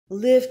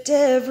Lift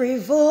every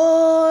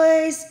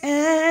voice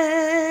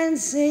and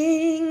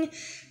sing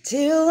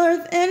till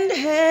earth and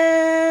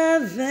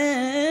heaven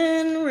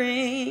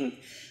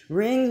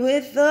ring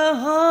with the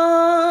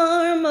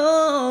harmonies.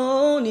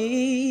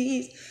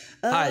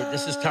 Hi,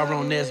 this is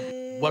Tyrone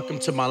Nesby. Welcome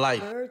to my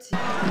life.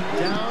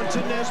 Down to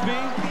Nesby,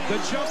 the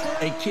jumper.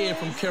 A kid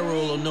from Cairo,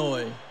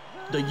 Illinois,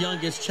 the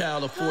youngest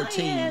child of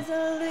 14,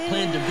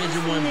 playing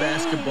Division I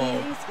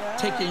basketball,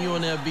 taking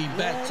UNLV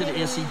back to the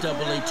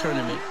NCAA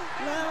tournament.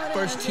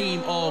 First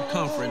team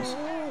all-conference.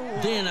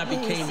 Then I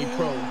became a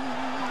pro.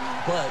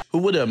 But who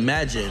would have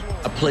imagined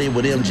I played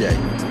with MJ?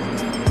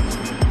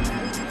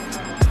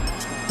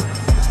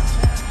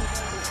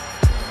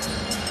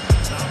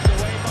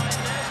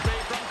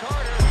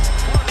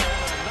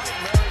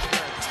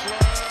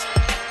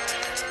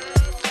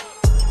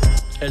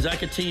 As I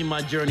continued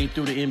my journey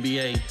through the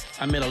NBA,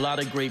 I met a lot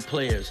of great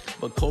players,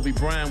 but Kobe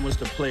Bryant was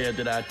the player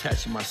that I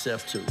attached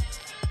myself to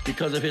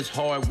because of his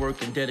hard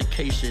work and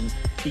dedication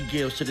he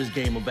gives to this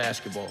game of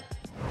basketball.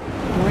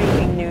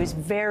 Breaking news,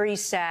 very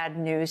sad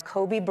news.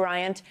 Kobe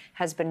Bryant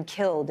has been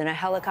killed in a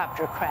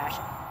helicopter crash.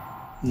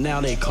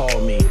 Now they call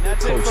me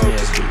Coach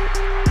Nesby.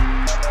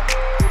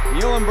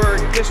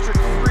 Muhlenberg District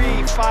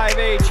 3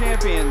 5A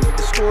champions.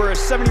 The score is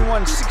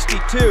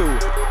 71-62.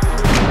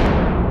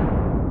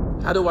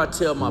 How do I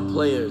tell my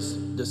players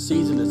the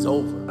season is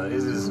over? It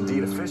is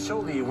indeed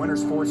official. The Winter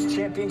Sports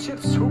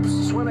Championships, hoops,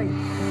 swimming,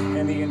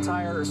 and the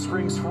entire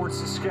spring sports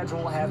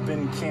schedule have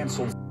been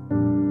canceled.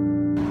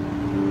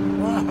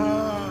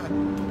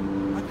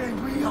 I think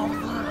we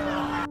over.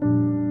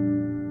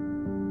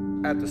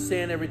 After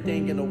seeing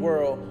everything in the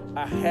world,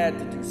 I had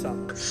to do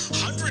something.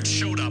 Hundreds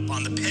showed up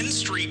on the Penn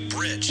Street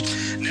Bridge.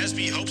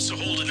 Nesby hopes to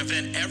hold an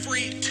event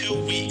every 2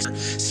 weeks,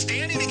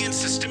 standing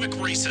against systemic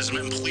racism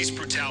and police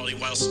brutality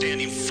while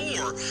standing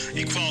for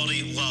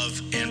equality,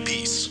 love, and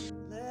peace.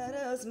 Let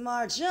us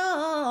march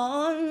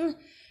on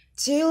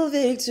till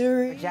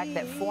victory. Project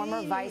that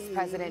former Vice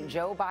President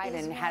Joe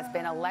Biden has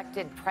been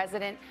elected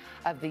President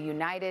of the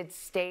United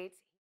States.